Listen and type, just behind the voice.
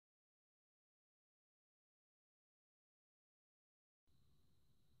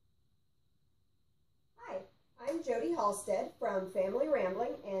I'm Jody Halstead from Family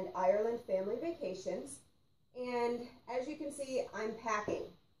Rambling and Ireland Family Vacations, and as you can see, I'm packing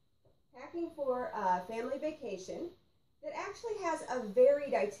for a family vacation that actually has a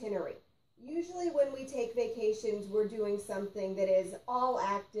varied itinerary. Usually when we take vacations, we're doing something that is all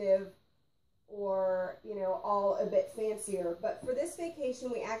active or, all a bit fancier, but for this vacation,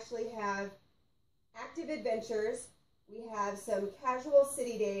 we actually have active adventures. We have some casual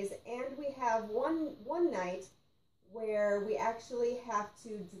city days, and we have one night where we actually have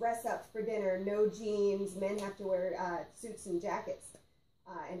to dress up for dinner. No jeans. Men have to wear suits and jackets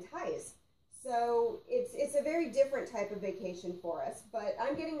and ties. So it's a very different type of vacation for us. But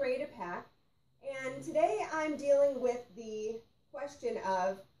I'm getting ready to pack, and today I'm dealing with the question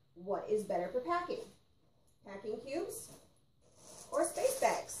of what is better for packing: packing cubes or space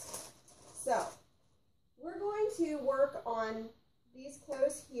bags. So we're going to work on these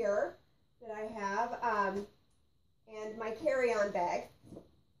clothes here that I have, and my carry-on bag.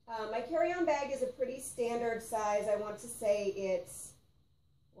 My carry-on bag is a pretty standard size. I want to say it's,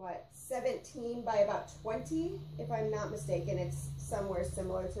 17 by about 20, if I'm not mistaken. It's somewhere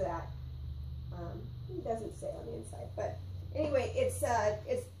similar to that. It doesn't say on the inside, but anyway, it's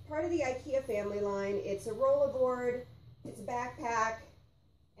part of the IKEA family line. It's a rollerboard, it's a backpack,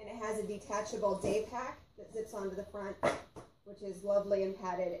 and it has a detachable day pack that zips onto the front, which is lovely and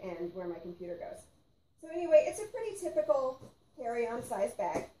padded and where my computer goes. So anyway, it's a pretty typical carry-on size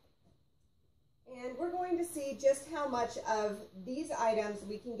bag. And we're going to see just how much of these items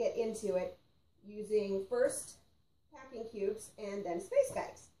we can get into it using first packing cubes and then space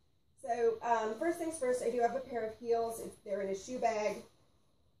bags. So first things first, I do have a pair of heels. They're in a shoe bag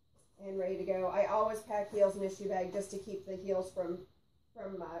and ready to go. I always pack heels in a shoe bag just to keep the heels from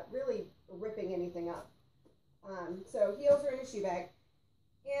really ripping anything up. So heels are in a shoe bag.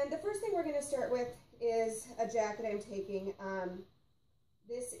 And the first thing we're going to start with is a jacket I'm taking.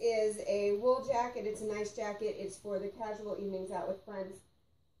 This is a wool jacket. It's a nice jacket. It's for the casual evenings out with friends.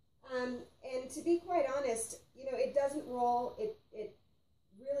 And to be quite honest, it doesn't roll.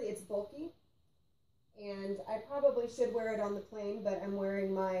 It's bulky. And I probably should wear it on the plane, but I'm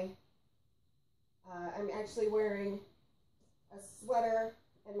wearing I'm actually wearing a sweater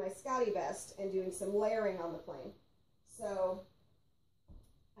and my Scotty vest and doing some layering on the plane. So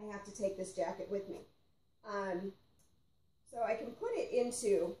I have to take this jacket with me. So I can put it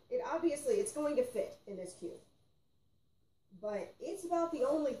into, obviously it's going to fit in this cube. But it's about the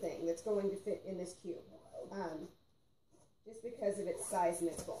only thing that's going to fit in this cube. Just because of its size and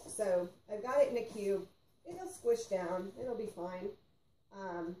its bulk. So I've got it in a cube. It'll squish down. It'll be fine.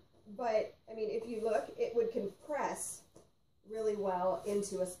 But, I mean, if you look, it would compress really well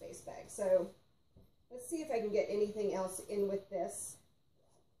into a space bag. So let's see if I can get anything else in with this.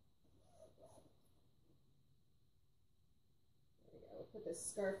 There we go. Put this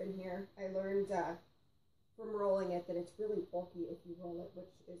scarf in here. I learned from rolling it that it's really bulky if you roll it,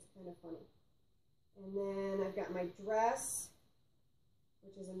 which is kind of funny. And then I've got my dress,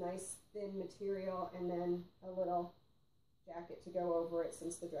 which is a nice thin material, and then a little jacket to go over it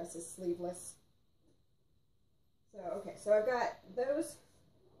since the dress is sleeveless. So, okay, so I've got those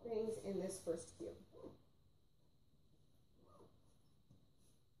things in this first cube.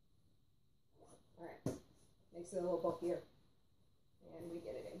 All right, makes it a little bulkier, and we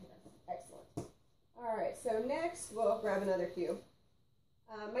get it in here. Excellent. All right, so next we'll grab another cube.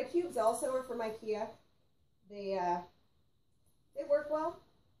 My cubes also are from IKEA. They work well.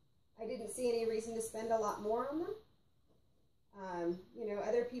 I didn't see any reason to spend a lot more on them.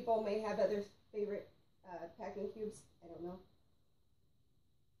 Other people may have other favorite packing cubes. I don't know.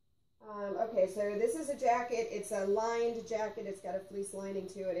 Okay, so this is a jacket. It's a lined jacket. It's got a fleece lining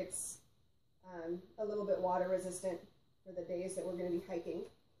to it. It's a little bit water resistant for the days that we're going to be hiking.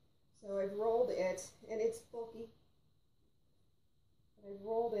 So I've rolled it, and it's bulky. I've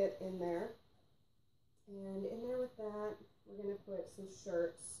rolled it in there, and in there with that, we're going to put some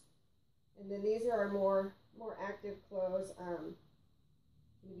shirts, and then these are our more active clothes. I'm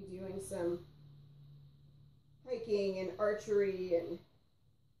going to be doing some hiking and archery and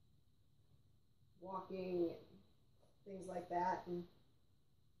walking and things like that, and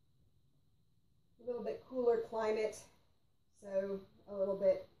a little bit cooler climate, so a little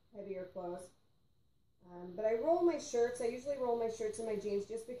bit heavier clothes. But I roll my shirts. I usually roll my shirts and my jeans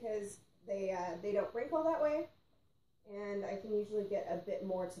just because they don't wrinkle that way, and I can usually get a bit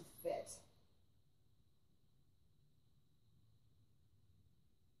more to fit.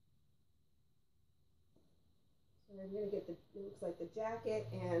 So I'm going to get it looks like the jacket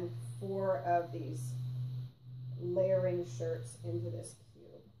and 4 of these layering shirts into this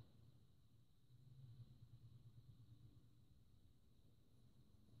cube.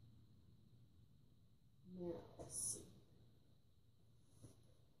 Now, let's see.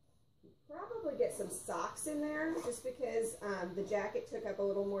 Probably get some socks in there just because the jacket took up a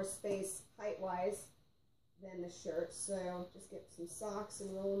little more space height-wise than the shirt. So just get some socks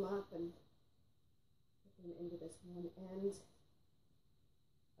and roll them up and put them into this one end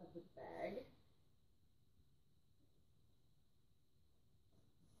of the bag.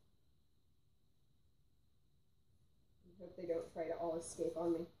 I hope they don't try to all escape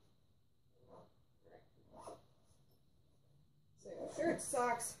on me. So shirt,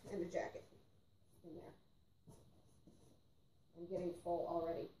 socks, and a jacket in there. I'm getting full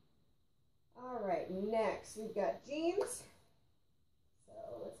already. All right, next we've got jeans. So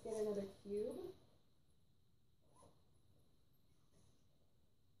let's get another cube.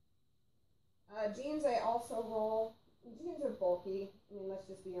 Jeans I also roll. Jeans are bulky. I mean, let's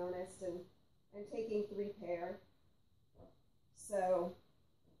just be honest. And I'm taking 3 pair. So,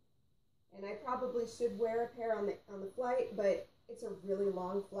 and I probably should wear a pair on the flight, but it's a really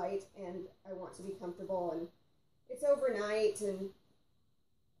long flight, and I want to be comfortable, and it's overnight, and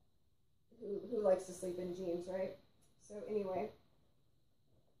who likes to sleep in jeans, right? So anyway,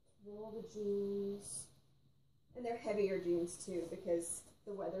 roll the jeans, and they're heavier jeans too because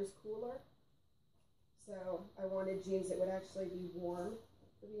the weather's cooler. So I wanted jeans that would actually be warm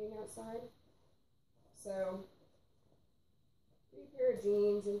for being outside. So 3 pair of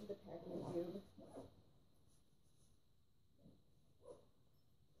jeans into the packing cube.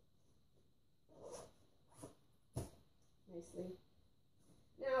 Nicely.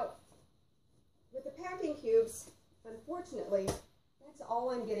 Now, with the packing cubes, unfortunately, that's all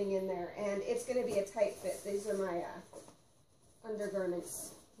I'm getting in there, and it's going to be a tight fit. These are my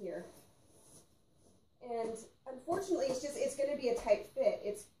undergarments here. And unfortunately, it's going to be a tight fit.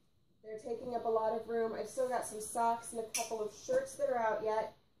 They're taking up a lot of room. I've still got some socks and a couple of shirts that are out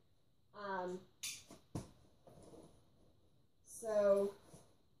yet. So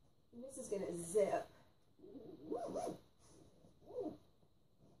this is going to zip.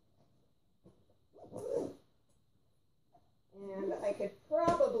 And I could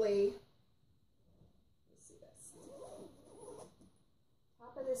probably, let's see this.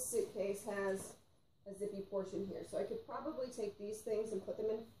 Top of this suitcase has a zippy portion here. So I could probably take these things and put them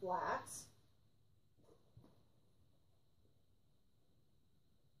in flats.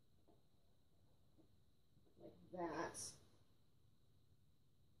 Like that.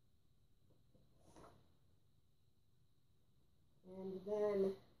 And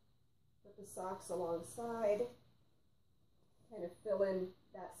then put the socks alongside. Kind of fill in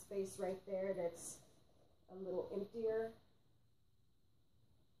that space right there that's a little emptier.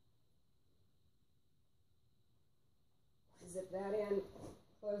 Zip that in,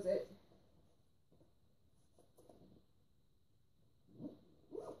 close it.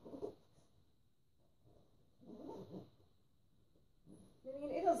 I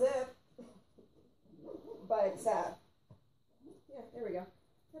mean, it'll zip, but yeah, there we go.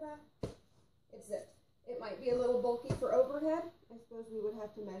 Ta-da! It's zipped. It might be a little bulky for overhead. I suppose we would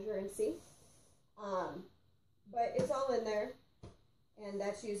have to measure and see. But it's all in there, and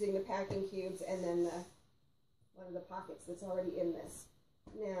that's using the packing cubes and then one of the pockets that's already in this.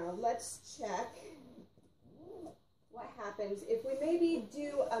 Now, let's check what happens if we maybe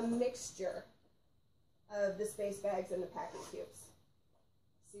do a mixture of the space bags and the packing cubes.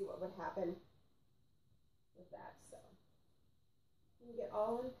 See what would happen with that. So, let me get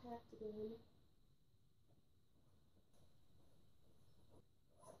all unpacked again.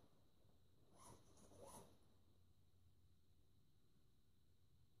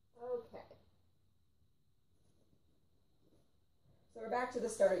 Okay. So we're back to the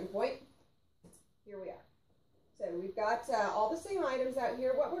starting point. Here we are. So we've got all the same items out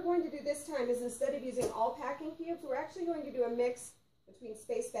here. What we're going to do this time is instead of using all packing cubes, we're actually going to do a mix between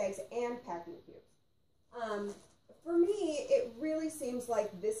space bags and packing cubes. For me, it really seems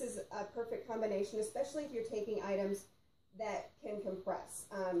like this is a perfect combination, especially if you're taking items that can compress.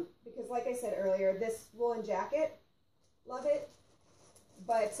 Because like I said earlier, this woolen jacket, love it.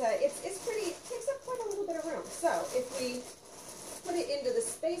 But it's pretty, it takes up quite a little bit of room. So if we put it into the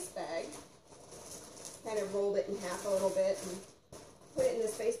space bag, kind of rolled it in half a little bit and put it in the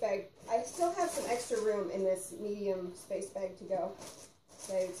space bag, I still have some extra room in this medium space bag to go.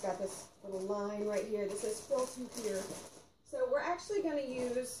 So it's got this little line right here that says fill to here. So we're actually going to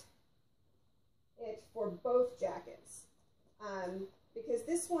use it for both jackets. Because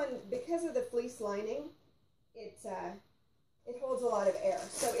this one, because of the fleece lining, it holds a lot of air,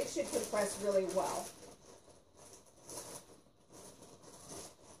 so it should compress really well.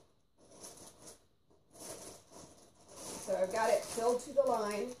 So I've got it filled to the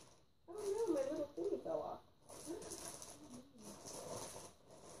line. Oh no, my little thingy fell fell off.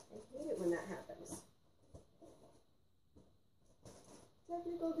 I hate it when that happens.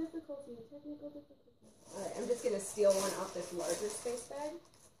 Technical difficulty, technical difficulty. All right, I'm just going to steal one off this larger space bag.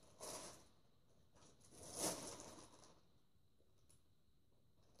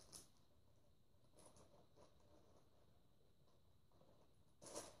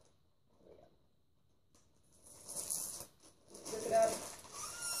 Zip it up.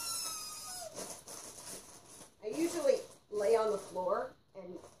 I usually lay on the floor and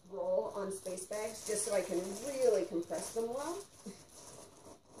roll on space bags just so I can really compress them well.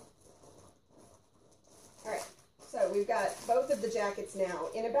 Alright, so we've got both of the jackets now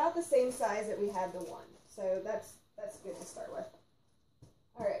in about the same size that we had the one. So that's good to start with.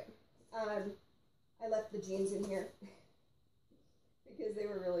 Alright, I left the jeans in here because they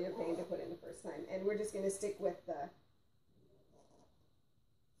were really a pain to put in the first time. And we're just going to stick with the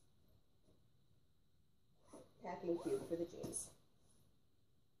packing cube for the jeans.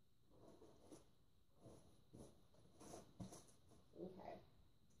 Okay,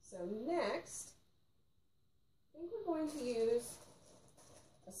 so next, I think we're going to use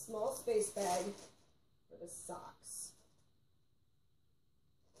a small space bag for the socks.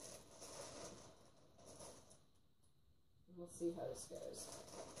 And we'll see how this goes.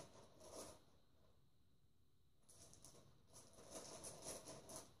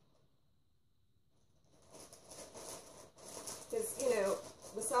 Because, you know,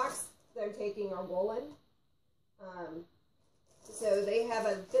 the socks that I'm taking are woolen. So they have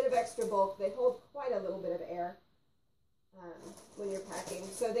a bit of extra bulk. They hold quite a little bit of air when you're packing.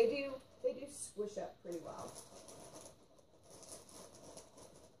 So they do squish up pretty well.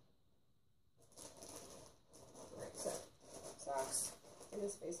 All right, so socks in the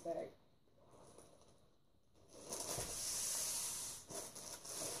space bag.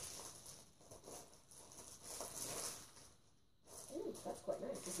 That's quite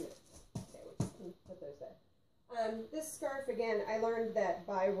nice, isn't it? Okay, we can put those there. This scarf, again, I learned that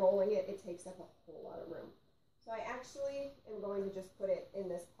by rolling it, it takes up a whole lot of room. So I actually am going to just put it in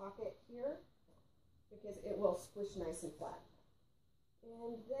this pocket here because it will squish nice and flat.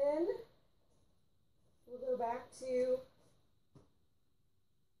 And then we'll go back to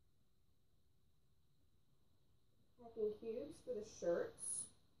packing cubes for the shirts.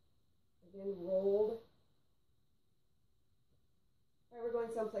 Again, rolled. If I were going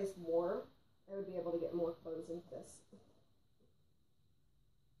someplace warm, I would be able to get more clothes into this.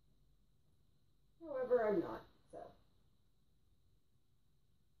 However, I'm not, so.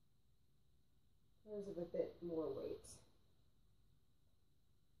 Clothes have a bit more weight.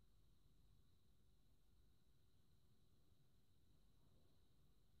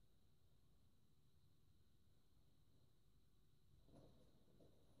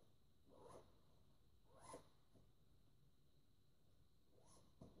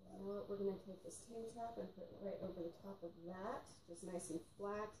 We're going to take this tank top and put it right over the top of that, just nice and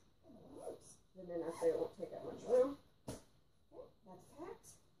flat. Oops. And then after it won't take up much room. Okay, that's packed.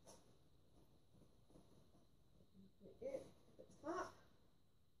 Put it at the top.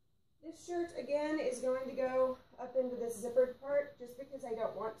 This shirt again is going to go up into this zippered part just because I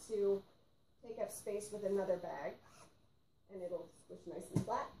don't want to take up space with another bag, and it'll squish nice and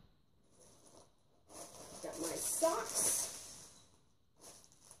flat. Got my socks.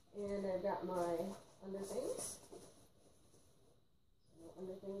 And I've got my underthings. So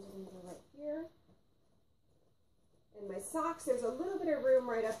underthings are going to go right here. And my socks, there's a little bit of room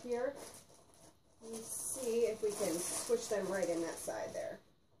right up here. Let's see if we can squish them right in that side there.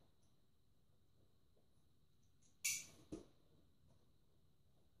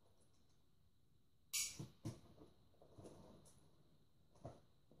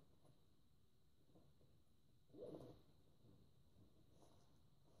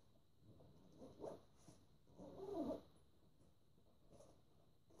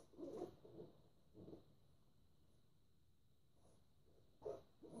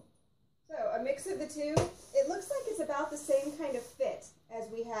 A mix of the two. It looks like it's about the same kind of fit as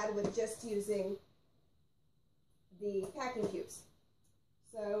we had with just using the packing cubes.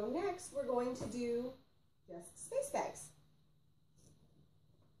 So next we're going to do just space bags.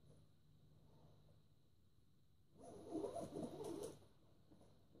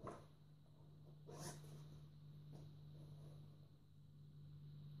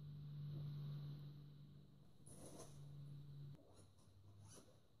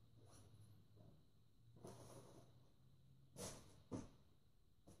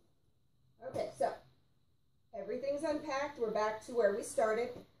 Okay, so everything's unpacked. We're back to where we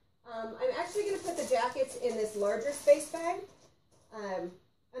started. I'm actually going to put the jackets in this larger space bag.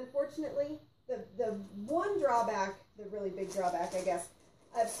 Unfortunately, the one drawback, the really big drawback, I guess,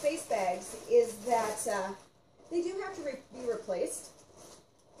 of space bags is that they do have to be replaced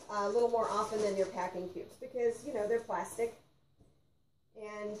a little more often than your packing cubes because, you know, they're plastic.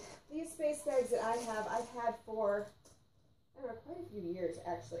 And these space bags that I have, I've had for, I don't know, quite a few years,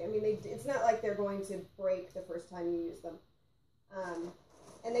 actually. I mean, it's not like they're going to break the first time you use them.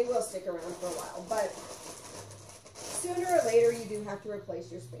 And they will stick around for a while. But sooner or later, you do have to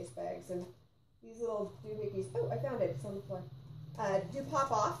replace your space bags. And these little doohickeys, oh, I found it. It's on the floor. Do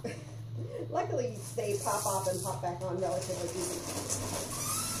pop off. Luckily, they pop off and pop back on relatively easy.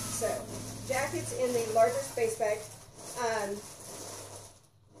 So, jackets in the larger space bag.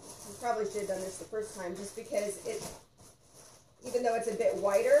 Probably should have done this the first time just because it, even though it's a bit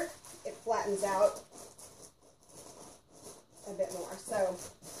wider, it flattens out a bit more. So,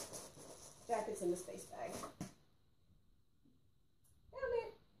 jackets in the space bag. Found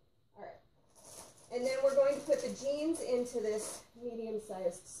it. All right. And then we're going to put the jeans into this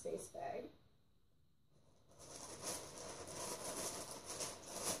medium-sized space bag.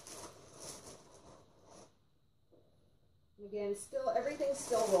 Again, everything's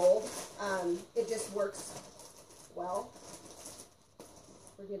still rolled. It just works well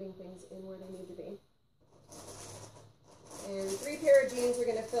for getting things in where they need to be. And 3 pair of jeans are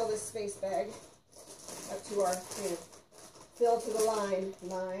going to fill this space bag up to our, fill to the line.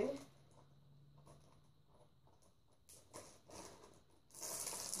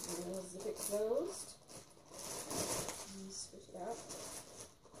 And we'll zip it closed. And switch it out.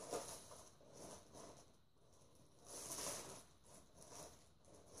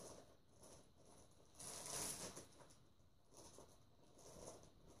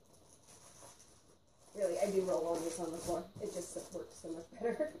 Really, I do roll on this on the floor. It just works so much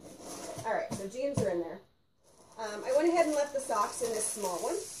better. All right, so jeans are in there. I went ahead and left the socks in this small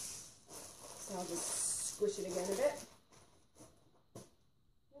one. So I'll just squish it again a bit.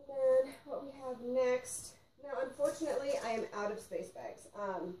 And then what we have next. Now, unfortunately, I am out of space bags.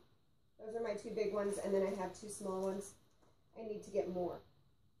 Those are my 2 big ones, and then I have 2 small ones. I need to get more.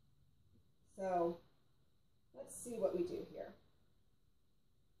 So let's see what we do here.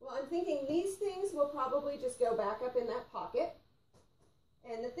 Well, I'm thinking these things will probably just go back up in that pocket.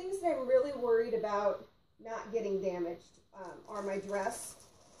 And the things that I'm really worried about not getting damaged are my dress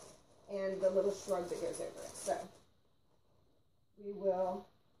and the little shrug that goes over it. So we will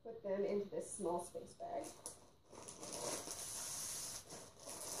put them into this small space bag.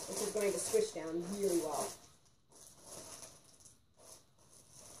 This is going to squish down really well.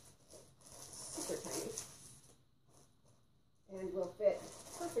 Super tiny. And will fit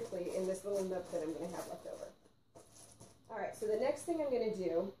perfectly in this little nook that I'm going to have left over. All right, so the next thing I'm going to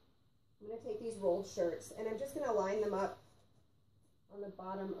do, I'm going to take these rolled shirts and I'm just going to line them up on the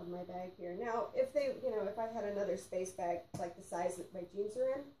bottom of my bag here. Now, if they, if I had another space bag like the size that my jeans are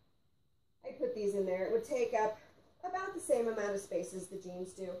in, I'd put these in there. It would take up about the same amount of space as the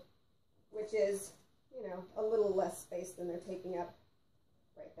jeans do, which is, a little less space than they're taking up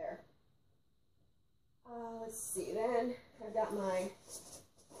right there. Let's see, then I've got my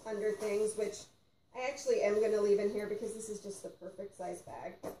under things, which I actually am going to leave in here because this is just the perfect size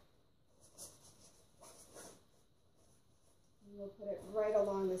bag. And we'll put it right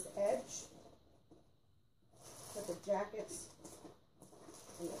along this edge. Put the jackets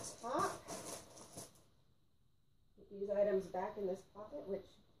in the top. Put these items back in this pocket, which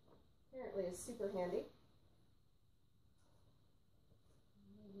apparently is super handy.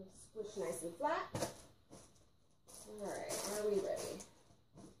 And we'll squish nice and flat. All right, are we ready?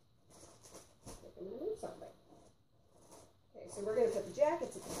 I think I'm going to move something. Okay, so we're going to put the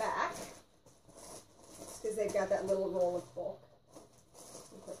jackets at the back because they've got that little roll of bulk.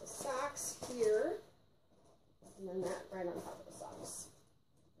 We'll put the socks here, and then that right on top of the socks.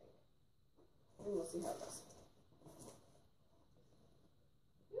 And we'll see how it goes.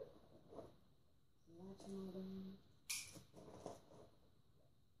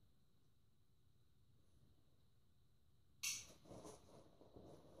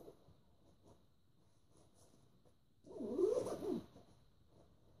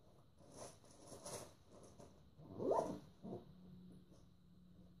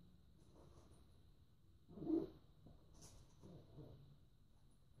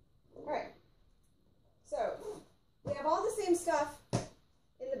 Stuff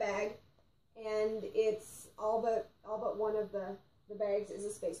in the bag, and it's all but one of the bags is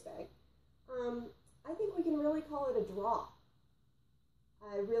a space bag. I think we can really call it a draw.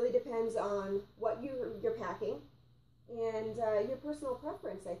 It really depends on what you're packing and your personal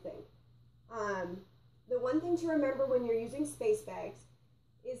preference, I think. The one thing to remember when you're using space bags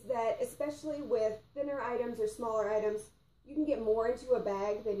is that especially with thinner items or smaller items, you can get more into a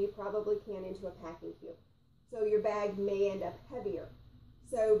bag than you probably can into a packing cube. So your bag may end up heavier.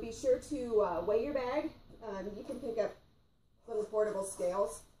 So be sure to weigh your bag. You can pick up little portable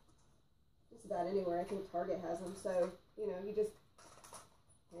scales just about anywhere. I think Target has them. So, you know, you just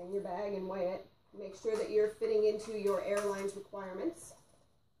hang your bag and weigh it. Make sure that you're fitting into your airline's requirements.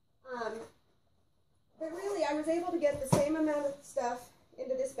 But really, I was able to get the same amount of stuff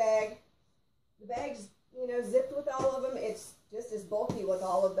into this bag. The bag's, you know, zipped with all of them. It's just as bulky with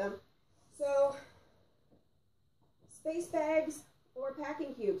all of them. So, space bags or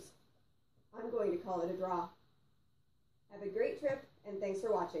packing cubes, I'm going to call it a draw. Have a great trip, and thanks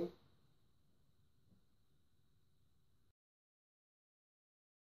for watching.